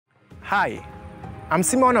Hi, I'm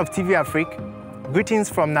Simon of TV Afrik. Greetings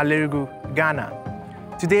from Nalerigu,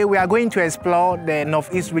 Ghana. Today we are going to explore the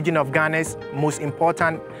northeast region of Ghana's most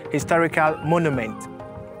important historical monument.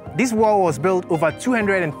 This wall was built over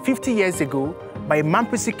 250 years ago by a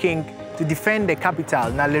Mamprusi king to defend the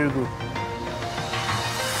capital, Nalerigu.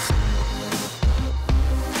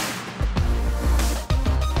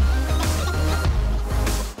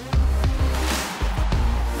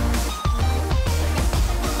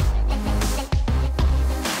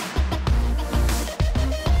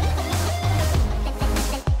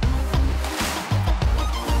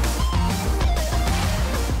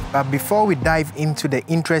 But before we dive into the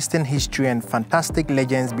interesting history and fantastic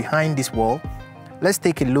legends behind this wall, let's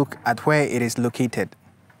take a look at where it is located.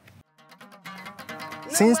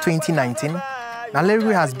 Since 2019,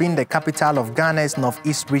 Nalerigu has been the capital of Ghana's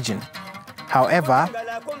northeast region. However,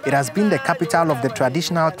 it has been the capital of the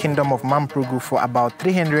traditional kingdom of Mamprugu for about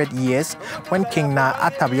 300 years when King Na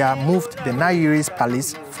Atabia moved the Nayiri's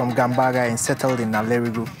palace from Gambaga and settled in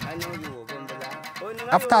Nalerigu.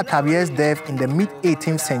 After Atabia's death in the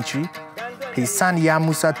mid-18th century, his son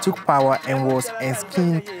Yamusa took power and was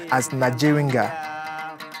enshrined as Naleringa.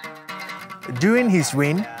 During his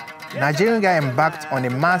reign, Naleringa embarked on a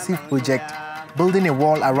massive project, building a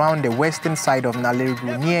wall around the western side of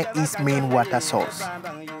Nalerigu near its main water source.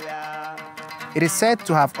 It is said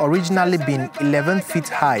to have originally been 11 feet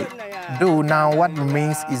high, though now what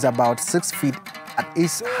remains is about 6 feet at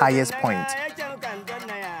its highest point.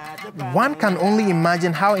 One can only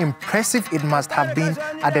imagine how impressive it must have been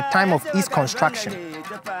at the time of its construction.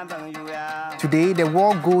 Today, the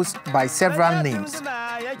wall goes by several names.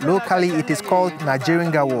 Locally, it is called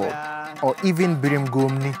Naleringa Wall or even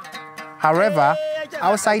Birimgomni. However,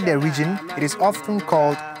 outside the region, it is often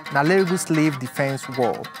called Nalerigu Slave Defense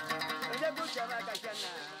Wall.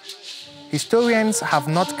 Historians have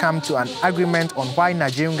not come to an agreement on why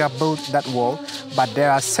Naleringa built that wall, but there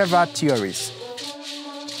are several theories.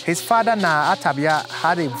 His father Na Atabia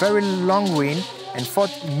had a very long reign and fought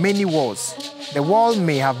many wars. The wall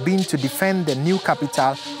may have been to defend the new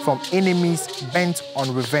capital from enemies bent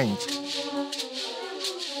on revenge.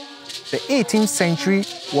 The 18th century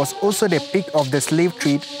was also the peak of the slave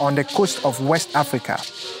trade on the coast of West Africa.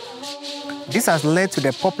 This has led to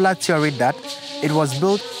the popular theory that it was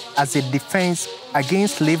built as a defense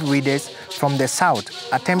against slave raiders from the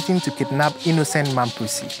south attempting to kidnap innocent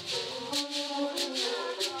Mamprusi.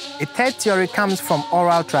 A third theory comes from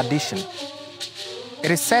oral tradition.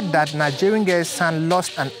 It is said that Naleringa's son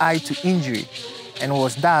lost an eye to injury and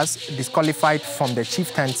was thus disqualified from the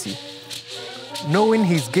chieftaincy. Knowing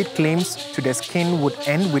his great claims to the skin would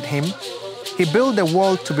end with him, he built the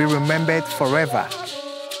wall to be remembered forever.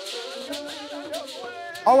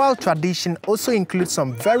 Oral tradition also includes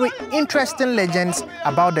some very interesting legends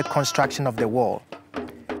about the construction of the wall.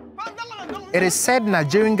 It is said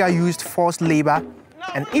Naleringa used forced labor,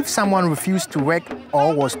 and if someone refused to work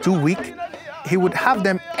or was too weak, he would have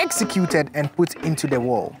them executed and put into the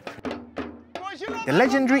wall. The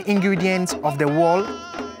legendary ingredients of the wall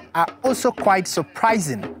are also quite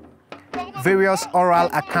surprising. Various oral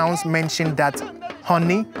accounts mention that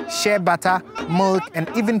honey, shea butter, milk, and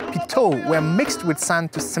even pito were mixed with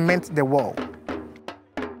sand to cement the wall.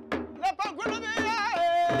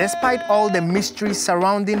 Despite all the mystery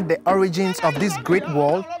surrounding the origins of this great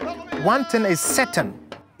wall, one thing is certain: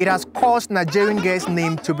 it has caused Naleringa's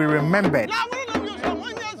name to be remembered.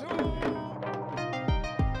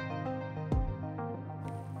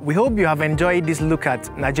 We hope you have enjoyed this look at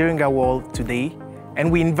Naleringa Wall today,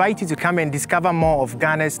 and we invite you to come and discover more of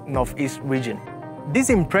Ghana's northeast region. This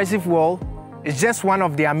impressive wall is just one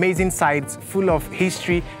of the amazing sites full of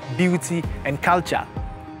history, beauty, and culture.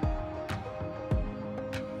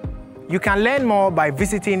 You can learn more by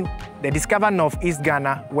visiting the Discover Northeast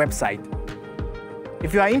Ghana website.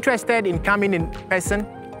 If you are interested in coming in person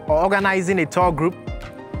or organizing a tour group,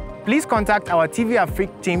 please contact our TV Afrik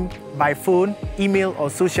team by phone, email, or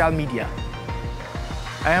social media.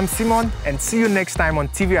 I am Simon, and see you next time on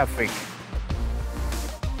TV Afrik.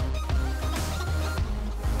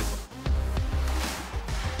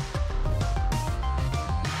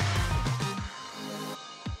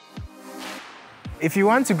 If you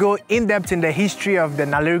want to go in-depth in the history of the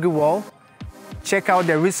Nalerigu Wall, check out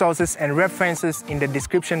the resources and references in the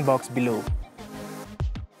description box below.